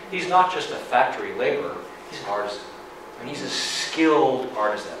craft. He's not just a factory laborer, he's an artisan. And he's a skilled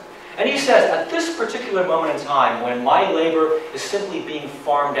artisan. And he says, at this particular moment in time, when my labor is simply being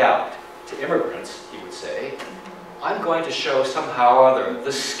farmed out to immigrants, he would say, I'm going to show somehow or other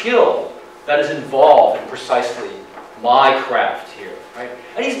the skill that is involved in precisely my craft here. Right?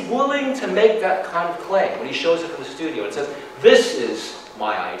 And he's willing to make that kind of claim when he shows up in the studio and says, this is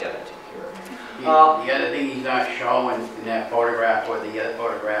my identity here. The other thing he's not showing in that photograph or the other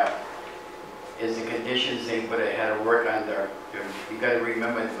photograph is the conditions they would have had to work under. You got to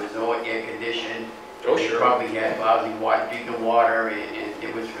remember there was no air conditioning. Oh, They sure. probably had lousy drinking water, and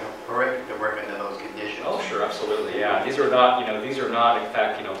it was horrific to work under those conditions. Oh, sure, absolutely, yeah. These are not, in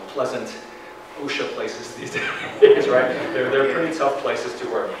fact, pleasant OSHA places these days, right? They're pretty tough places to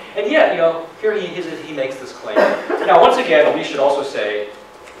work. And yet, you know, here he makes this claim. Now, once again, we should also say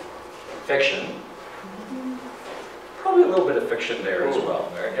fiction. Probably a little bit of fiction there as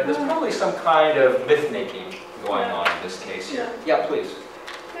well, right? And there's probably some kind of myth-making going on in this case here. Yeah, please.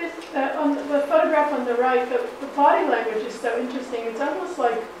 On the photograph on the right, the body language is so interesting. It's almost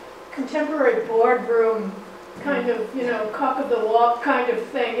like contemporary boardroom kind of, you know, cock of the walk kind of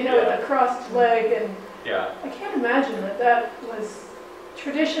thing, you know, with a crossed leg. And I can't imagine that was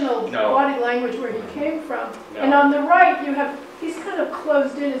traditional body language where he came from. And on the right, you have, he's kind of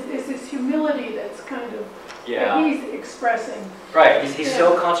closed in, is this humility that's kind of, that he's expressing. Right, he's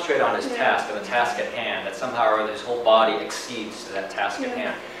so concentrated on his task and the task at hand that somehow or other his whole body exceeds to that task at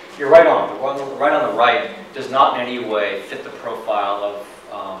hand. You're right on. The one right on the right does not in any way fit the profile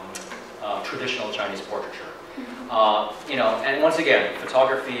of traditional Chinese portraiture. You know, and once again,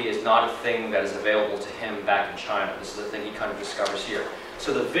 photography is not a thing that is available to him back in China. This is a thing he kind of discovers here.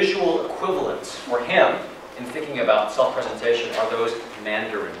 So the visual equivalents for him in thinking about self-presentation are those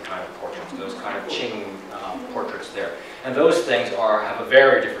Mandarin kind of portraits, those kind of Qing portraits there. And those things have a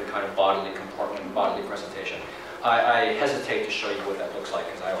very different kind of bodily comportment, bodily presentation. I hesitate to show you what that looks like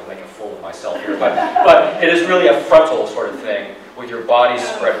because I will make a fool of myself here, but it is really a frontal sort of thing with your body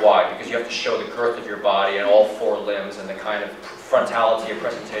spread wide because you have to show the girth of your body and all four limbs and the kind of frontality of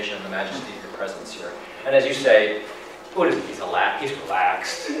presentation and the majesty of your presence here. And as you say, what is it? He's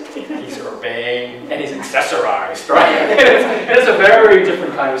relaxed, he's urbane, and he's accessorized, right? And it's a very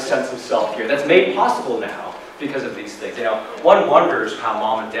different kind of sense of self here that's made possible now because of these things. You know, one wonders how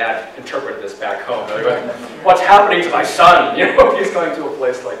mom and dad interpret this back home. They're like, what's happening to my son? You know, he's going to a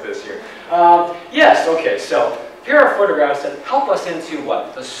place like this here. Yes, okay, so here are photographs that help us into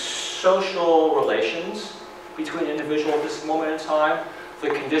what? The social relations between individuals at this moment in time, the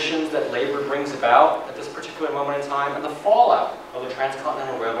conditions that labor brings about at this particular moment in time, and the fallout of the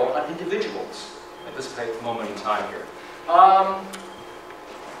transcontinental railroad on individuals at this moment in time here. Right.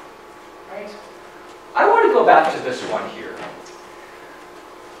 I want to go back to this one here.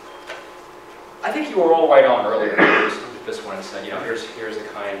 I think you were all right on earlier with this one and said, you know, here's a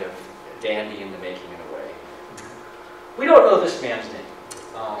kind of dandy in the making in a way. We don't know this man's name,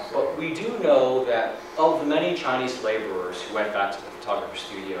 but we do know that of the many Chinese laborers who went back to the photographer's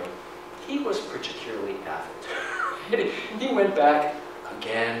studio, he was particularly avid. He went back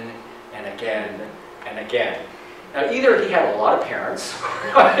again and again and again. Now, either he had a lot of parents,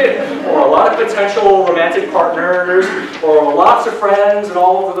 or a lot of potential romantic partners, or lots of friends and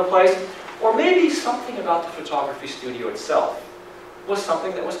all over the place, or maybe something about the photography studio itself was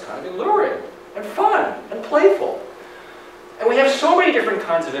something that was kind of alluring and fun and playful. And we have so many different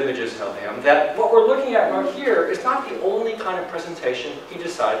kinds of images of him that what we're looking at right here is not the only kind of presentation he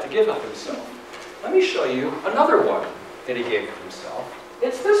decided to give of himself. Let me show you another one that he gave of himself.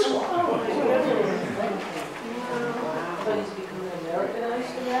 It's this one. So he's becoming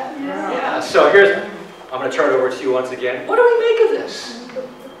Americanized in that? Yeah, so I'm going to turn it over to you once again. What do we make of this?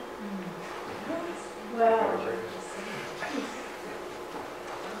 Wow.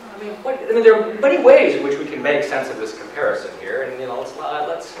 I mean, there are many ways in which we can make sense of this comparison here, and let's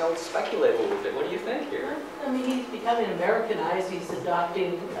speculate a little bit. What do you think here? I mean, he's becoming Americanized. He's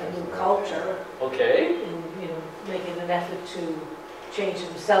adopting a new culture. Okay. And, you know, making an effort to change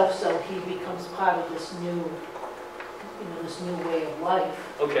himself so he becomes part of this new, this new way of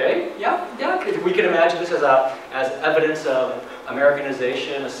life. Okay. Yeah. We can imagine this as evidence of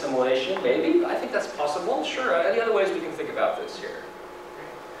Americanization, assimilation. Maybe. I think that's possible. Sure. Any other ways we can think about this here?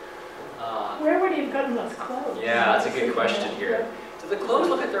 Where would he have gotten those clothes? Yeah, that's a good question here. Do the clothes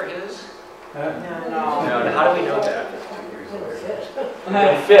look like they're his? No. No, how do we know that? They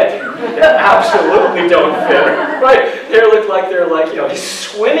don't fit. They absolutely don't fit. Right? They look like they're he's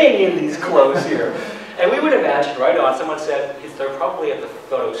swimming in these clothes here. And we would imagine, right on, someone said they're probably at the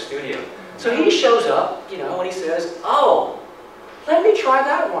photo studio. So he shows up, and he says, oh, let me try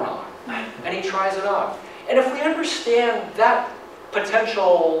that one on. And he tries it on. And if we understand that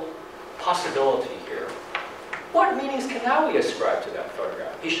potential possibility here, what meanings can now we ascribe to that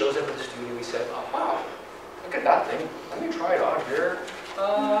photograph? He shows up at the studio, he said, oh wow, look at that thing. Let me try it on here.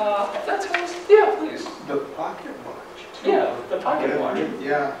 That's yeah, please. The pocket watch. Yeah, the pocket watch.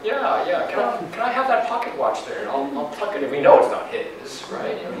 Yeah. Yeah. Can I have that pocket watch there? And I'll tuck it in. We know it's not his,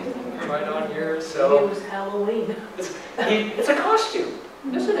 right? He's right on here. So it was Halloween. It's a costume,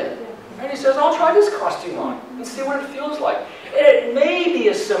 isn't it? And he says, I'll try this costume on and see what it feels like. And it may be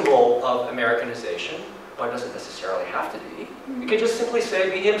a symbol of Americanization, but it doesn't necessarily have to be. It could just simply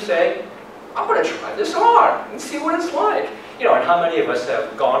be him saying, I'm going to try this on and see what it's like. You know, and how many of us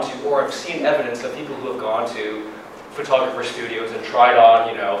have gone to or have seen evidence of people who have gone to photographer studios and tried on,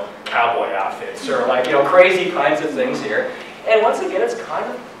 you know, cowboy outfits or like, you know, crazy kinds of things here. And once again, it's kind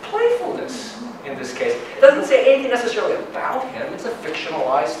of playfulness in this case. It doesn't say anything necessarily about him. It's a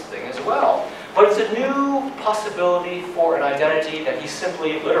fictionalized thing as well. But it's a new possibility for an identity that he's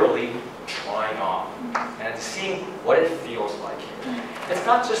simply, literally trying on and seeing what it feels like here. It's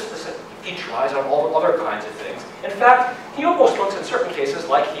not just this, he tries on all other kinds of things. In fact, he almost looks in certain cases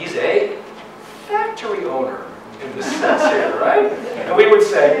like he's a factory owner in this sense here, right? And we would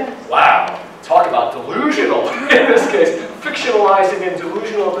say, wow, talk about delusional in this case, fictionalizing and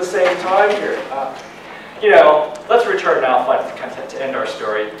delusional at the same time here. You know, let's return now to end our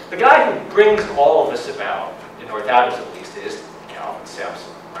story. The guy who brings all of this about, in North Adams at least, is Calvin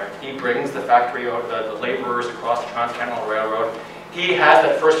Sampson. Right? He brings the factory, the laborers across the Transcontinental Railroad. He has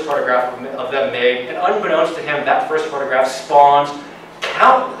that first photograph of them made, and unbeknownst to him, that first photograph spawns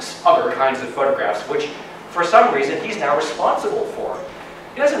countless other kinds of photographs, which, for some reason, he's now responsible for.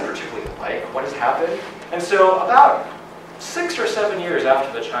 He doesn't particularly like what has happened, and so about 6 or 7 years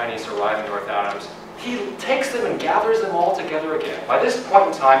after the Chinese arrive in North Adams, he takes them and gathers them all together again. By this point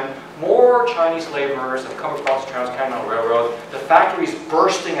in time, more Chinese laborers have come across the Transcontinental Railroad. The factory's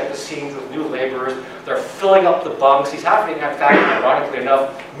bursting at the seams with new laborers. They're filling up the bunks. He's having, in fact, ironically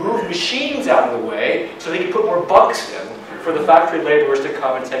enough, move machines out of the way so he can put more bunks in for the factory laborers to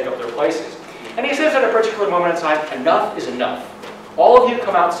come and take up their places. And he says at a particular moment in time, enough is enough. All of you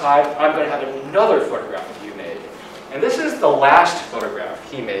come outside, I'm going to have another photograph of you made. And this is the last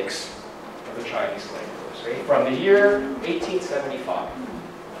photograph he makes of the Chinese laborers, right? From the year 1875.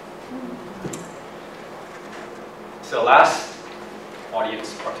 So last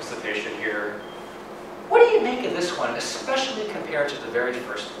audience participation here. What do you make of this one, especially compared to the very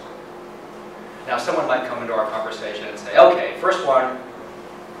first one? Now someone might come into our conversation and say, okay, first one,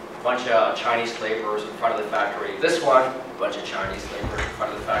 a bunch of Chinese laborers in front of the factory. This one, a bunch of Chinese laborers in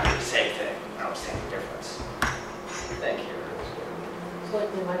front of the factory. Same thing. I don't see any difference. Thank you. It's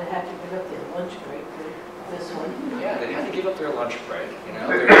like they might have had to give up their lunch break for this one. Yeah, they had to give up their lunch break. You know,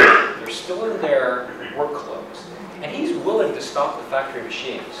 they're still in their work clothes. And he's willing to stop the factory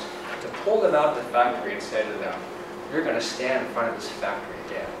machines, to pull them out of the factory and say to them, you're going to stand in front of this factory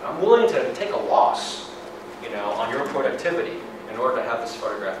again. I'm willing to take a loss, you know, on your productivity in order to have this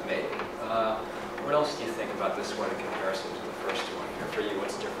photograph made. What else do you think about this one in comparison to the first one here? For you,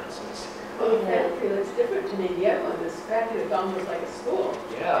 what's differences? Well, the factory looks different to me. The other one, this factory is almost like a school.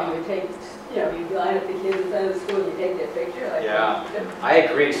 Yeah. And you take, you know, you line up the kids in front of the school and you take their picture. Like Yeah, I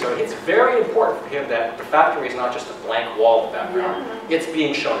agree. So it's very important for him that the factory is not just a blank wall in the background. Yeah. It's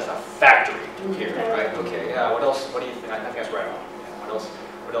being shown as a factory here, right? Okay, yeah, what else, what do you think? I think that's right on. Yeah,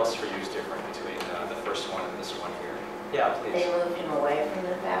 what else for you is different between the first one and this one here? Yeah, please. They moved him away from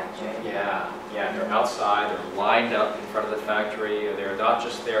the factory. Yeah, they're outside, they're lined up in front of the factory. They're not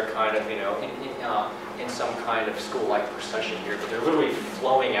just there kind of, you know, in some kind of school-like procession here, but they're literally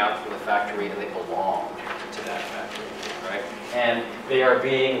flowing out from the factory and they belong to that factory, right? And they are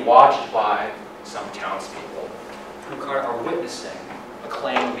being watched by some townspeople who kind of are witnessing a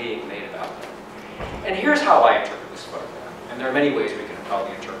claim being made about them. And here's how I interpret this photograph, and there are many ways we can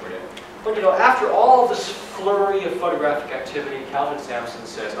probably interpret it. But you know, after all this flurry of photographic activity, Calvin Sampson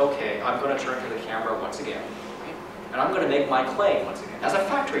says, okay, I'm going to turn to the camera once again, and I'm going to make my claim once again, as a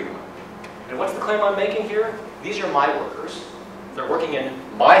factory one. And what's the claim I'm making here? These are my workers. They're working in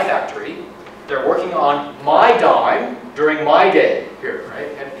my factory. They're working on my dime during my day here, right?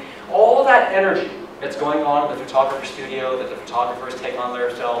 And all that energy that's going on in the photographer studio, that the photographers take on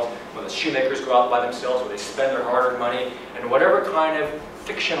themselves, when the shoemakers go out by themselves, where they spend their hard-earned money, and whatever kind of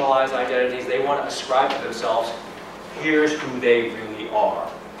fictionalized identities they want to ascribe to themselves, here's who they really are,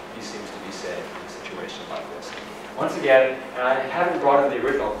 he seems to be saying in a situation like this. Once again, and I haven't brought in the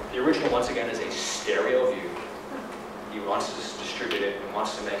original. The original, once again, is a stereo view. He wants to distribute it and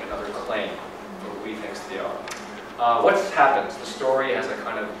wants to make another claim for who he thinks they are. What happens? The story has a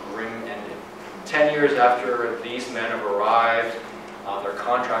kind of grim ending. 10 years after these men have arrived, their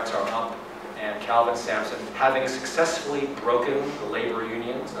contracts are up, and Calvin Sampson, having successfully broken the labor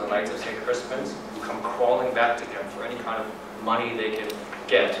unions on the Knights of St. Crispin's, who come crawling back to him for any kind of money they can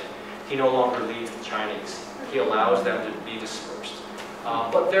get, he no longer leads the Chinese. He allows them to be dispersed.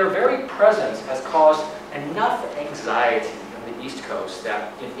 But their very presence has caused enough anxiety on the East Coast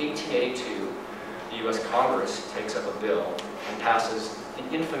that in 1882, the U.S. Congress takes up a bill and passes the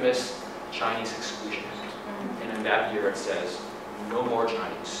infamous Chinese Exclusion Act. And in that year it says, no more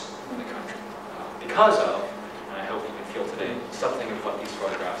Chinese in the country. Because of, and I hope you can feel today, something of what these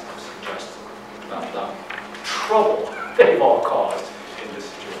photographs have suggested about the trouble they've all caused in this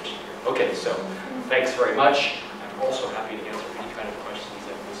situation. Okay, so thanks very much. I'm also happy to answer any kind of questions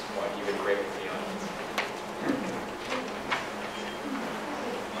at this point. You've been great with the audience.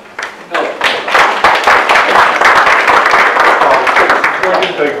 Where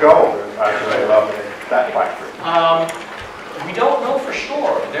did they go after they left that factory? We don't know for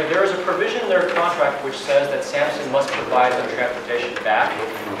sure. There is a provision in their contract which says that Samson must provide them transportation back.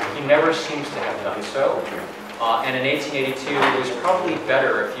 He never seems to have done so. And in 1882, it was probably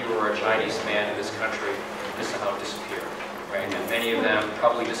better if you were a Chinese man in this country to somehow disappear, right? And many of them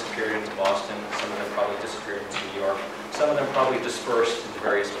probably disappeared into Boston. Some of them probably disappeared into New York. Some of them probably dispersed into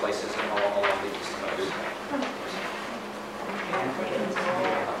various places along the East Coast.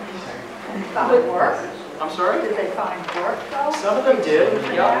 Found work? I'm sorry? Did they find work though? Some of them did,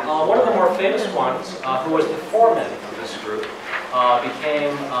 yeah. One of the more famous ones, who was the foreman of this group,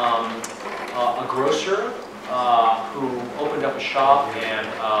 became a grocer who opened up a shop and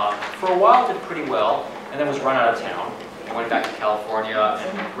for a while did pretty well, and then was run out of town and went back to California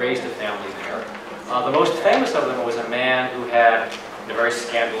and raised a family there. The most famous of them was a man who had, in a very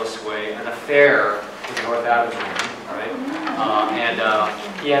scandalous way, an affair with the North Adams woman, right?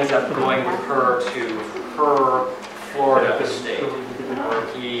 He ends up going with her to her Florida estate, where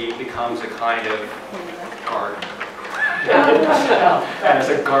he becomes a kind of gardener. And as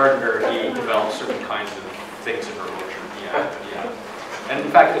a gardener, he develops certain kinds of things in her orchard. Yeah. And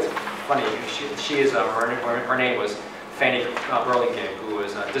in fact, it's funny. She is her name was Fanny Burlingame, who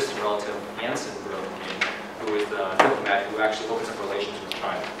was a distant relative of Anson Burlingame, who was the diplomat who actually opens up relations with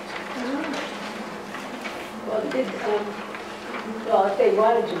China. Well, if they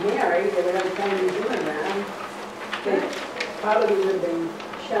wanted to marry, they would have a Chinese woman around. They probably would have been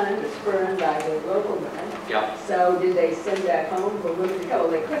shunned or spurned by the local men. Yeah. So did they send back home for women to go?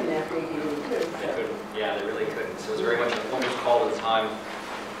 They couldn't after 1882. They couldn't. Yeah, they really couldn't. So it was very much what was called at the time,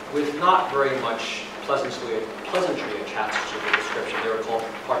 with not very much pleasantry attached to the description. They were called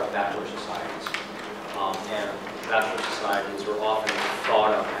part of bachelor societies. And bachelor societies were often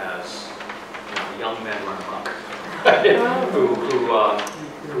thought of as young men run amok,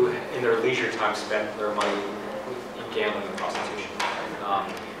 who in their leisure time spent their money in gambling and prostitution.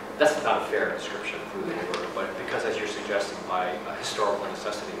 That's not a fair description of who they were, but because, as you're suggesting, by a historical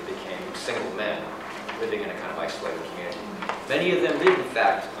necessity, they became single men living in a kind of isolated community. Many of them did, in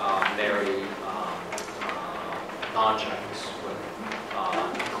fact, marry non-Chinese women,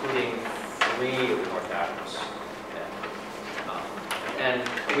 including 3 of the North Adams men. And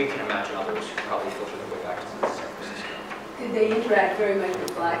we can imagine others who probably filtered their way back to San Francisco. Did they interact very much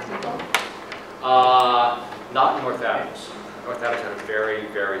with black people? Not in North Adams. North Adams had a very,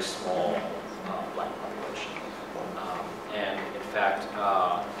 very small black population. And in fact,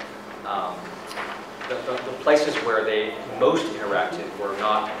 the places where they most interacted were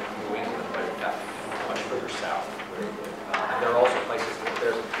not in New England, but in fact much further south. And there are also places that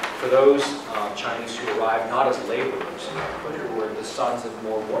for those Chinese who arrived not as laborers, but who were the sons of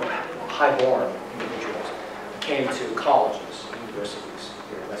more high-born individuals, came to colleges and universities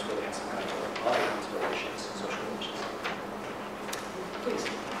here. That's where they had some kind of other kinds of relations, social relations. Please.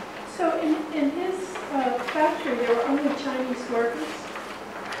 So in his factory, there were only Chinese workers?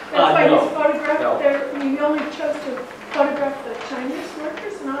 That's why no. his photograph, No. you only chose to photograph the Chinese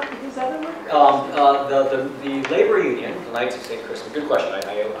workers, not his other workers? The labor union, the Knights of St. Crispin, good question,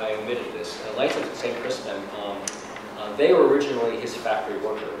 I omitted this. The Knights of St. Crispin, they were originally his factory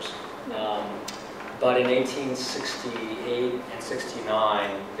workers. But in 1868 and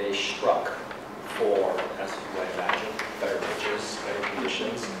 69, they struck for, as you might imagine, better wages, better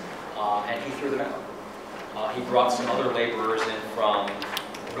conditions, and he threw them out. He brought some other laborers in from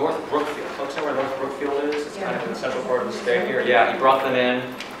North Brookfield. Folks know where North Brookfield is? It's kind of in the central part of the state here. Yeah, he brought them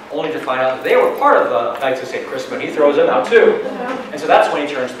in, only to find out that they were part of the Knights of St. Crispin. He throws them out too. And so that's when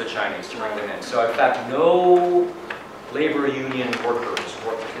he turns to the Chinese to bring them in. So in fact, no labor union workers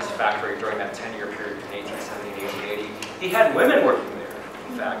worked at his factory during that 10-year period in 1870 and 1880. He had women working there,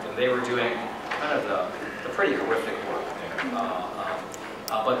 in fact, and they were doing kind of the pretty horrific work there.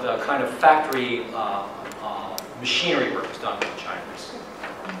 But the kind of factory machinery work was done by the Chinese.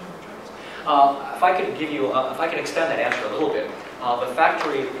 If I could give you, if I could extend that answer a little bit, the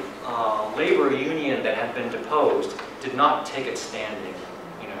factory labor union that had been deposed did not take it standing,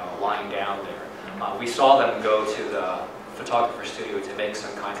 lying down there. We saw them go to the photographer studio to make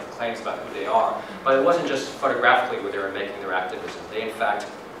some kinds of claims about who they are, but it wasn't just photographically where they were making their activism. They, in fact,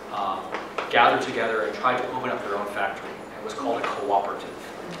 gathered together and tried to open up their own factory. It was called a cooperative.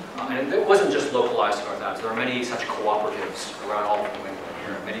 And it wasn't just localized to North Adams. There are many such cooperatives around all of New England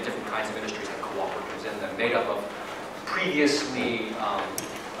here. Many different kinds of industries have cooperatives in them, made up of previously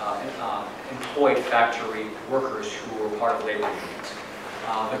employed factory workers who were part of labor unions.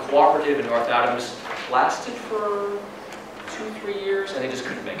 The cooperative in North Adams lasted for 2-3 years, and they just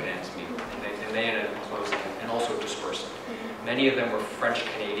couldn't make an ends meet, and they ended up closing and also dispersing. Many of them were French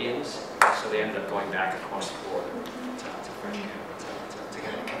Canadians, so they ended up going back across the border to French Canada to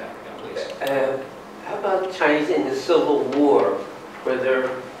connect. Yeah, please. How about Chinese in the Civil War? Were there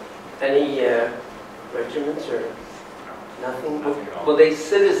any regiments or nothing? Nothing at all. Were they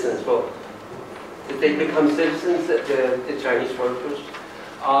citizens? Well, did they become citizens, the Chinese workers?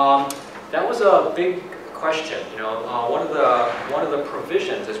 That was a big question. You know, one of the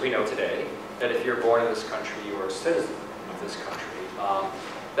provisions, as we know today, that if you're born in this country, you are a citizen of this country.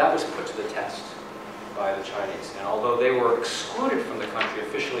 That was put to the test by the Chinese. And although they were excluded from the country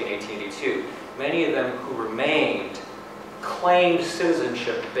officially in 1882, many of them who remained claimed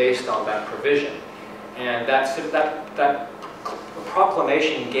citizenship based on that provision. And that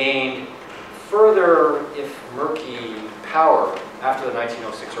proclamation gained further, if murky, power after the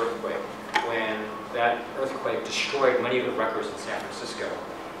 1906 earthquake, when that earthquake destroyed many of the records in San Francisco.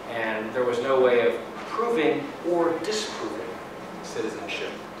 And there was no way of proving or disproving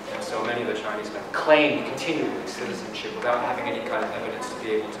citizenship. And so many of the Chinese men claimed continually citizenship without having any kind of evidence to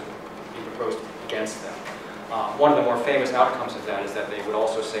be able to be proposed against them. One of the more famous outcomes of that is that they would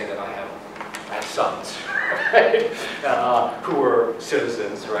also say that I have sons, right? Who were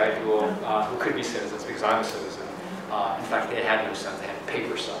citizens, right? Who could be citizens because I'm a citizen. In fact, they had no sons; they had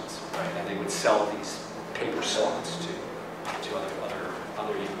paper sons, right? And they would sell these paper sons to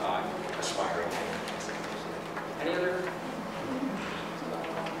other aspiring. Any other?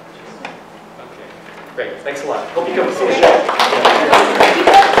 Okay, great. Thanks a lot. Hope you come to see the show.